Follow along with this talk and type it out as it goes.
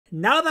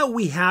Now that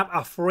we have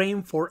a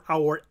frame for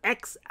our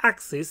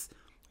X-axis,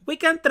 we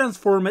can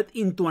transform it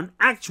into an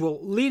actual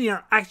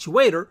linear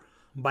actuator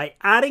by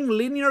adding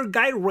linear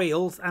guide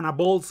rails and a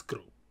ball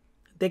screw.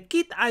 The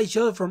kit I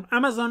showed from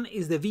Amazon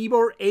is the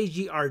Vibor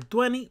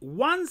HGR20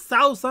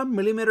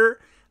 1000mm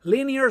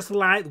linear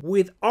slide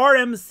with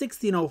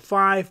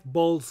RM1605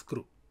 ball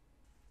screw.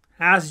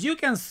 As you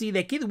can see,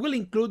 the kit will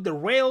include the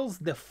rails,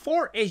 the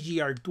 4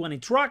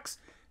 HGR20 trucks,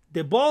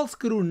 the ball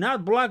screw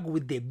nut block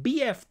with the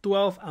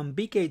BF12 and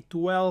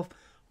BK12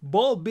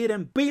 ball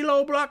bearing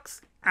pillow blocks,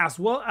 as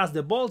well as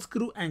the ball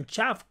screw and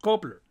shaft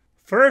coupler.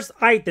 First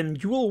item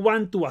you will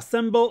want to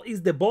assemble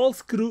is the ball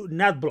screw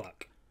nut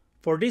block.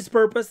 For this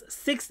purpose,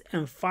 6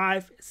 and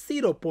 5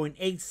 0.8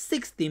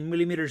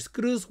 16mm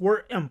screws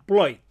were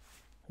employed.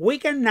 We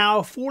can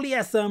now fully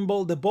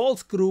assemble the ball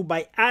screw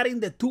by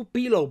adding the 2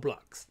 pillow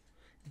blocks.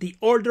 The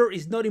order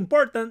is not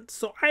important,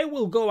 so I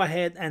will go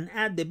ahead and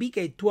add the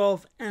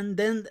BK12 and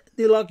then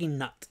the locking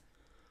nut.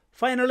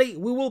 Finally,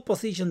 we will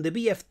position the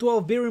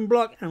BF12 bearing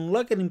block and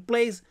lock it in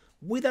place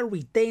with a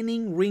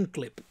retaining ring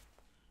clip.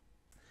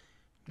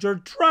 Your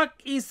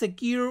truck is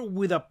secured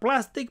with a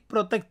plastic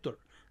protector.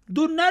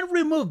 Do not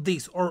remove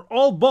this or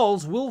all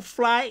balls will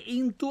fly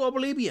into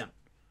oblivion.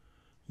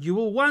 You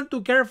will want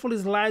to carefully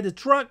slide the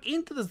truck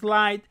into the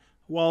slide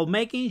while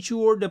making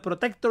sure the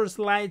protector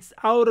slides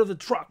out of the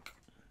truck.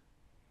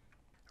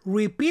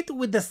 Repeat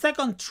with the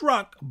second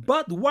truck,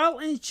 but while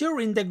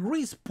ensuring the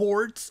grease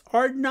ports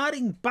are not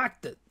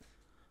impacted.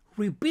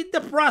 Repeat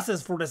the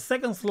process for the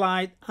second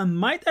slide, and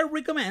might I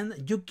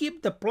recommend you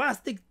keep the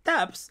plastic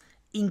tabs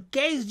in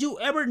case you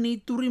ever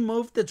need to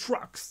remove the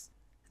trucks.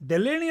 The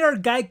linear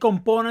guide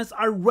components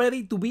are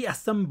ready to be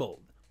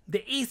assembled.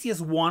 The easiest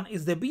one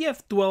is the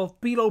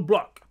BF12 pillow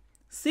block.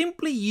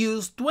 Simply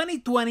use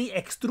 2020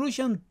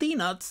 extrusion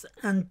T-nuts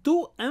and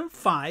 2 and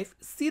 5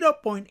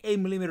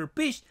 0.8mm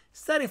pitch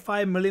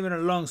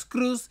 35mm long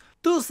screws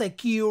to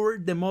secure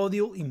the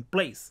module in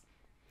place.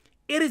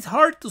 It is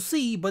hard to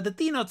see, but the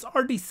T-nuts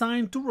are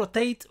designed to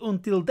rotate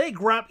until they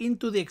grab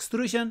into the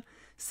extrusion,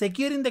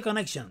 securing the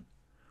connection.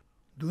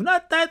 Do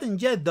not tighten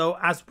yet though,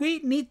 as we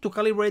need to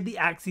calibrate the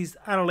axis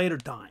at a later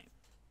time.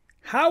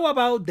 How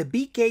about the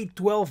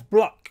BK12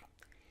 block?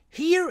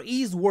 Here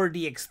is where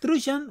the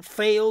extrusion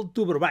failed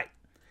to provide.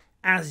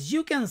 As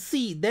you can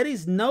see, there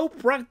is no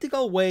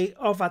practical way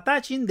of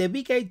attaching the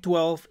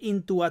BK12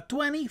 into a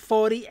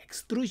 2040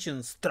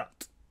 extrusion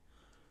strut.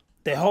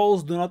 The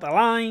holes do not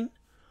align,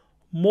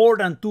 more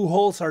than 2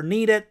 holes are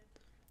needed,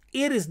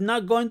 it is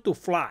not going to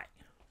fly.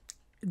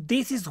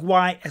 This is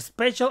why a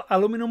special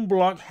aluminum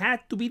block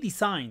had to be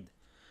designed.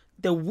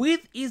 The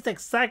width is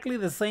exactly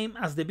the same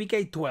as the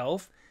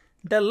BK12,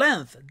 the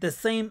length the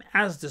same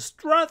as the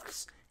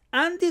struts,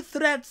 and the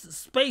threads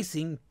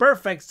spacing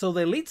perfect so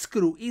the lead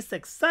screw is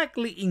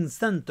exactly in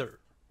center.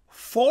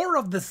 4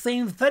 of the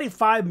same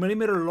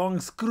 35mm long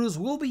screws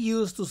will be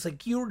used to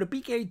secure the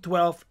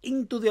BK12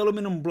 into the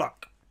aluminum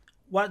block.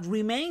 What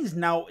remains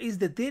now is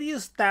the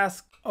tedious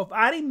task of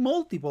adding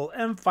multiple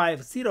M5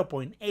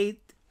 0.8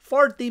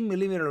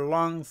 14mm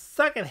long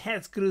socket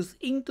head screws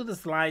into the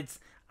slides,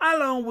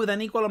 along with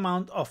an equal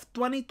amount of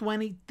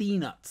 2020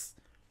 T-nuts.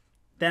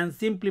 Then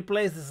simply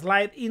place the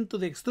slide into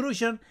the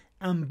extrusion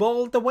and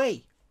bolt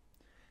away.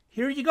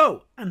 Here you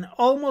go, an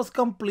almost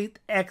complete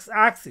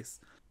X-axis.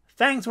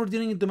 Thanks for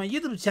tuning into my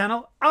YouTube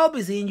channel. I'll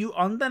be seeing you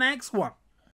on the next one.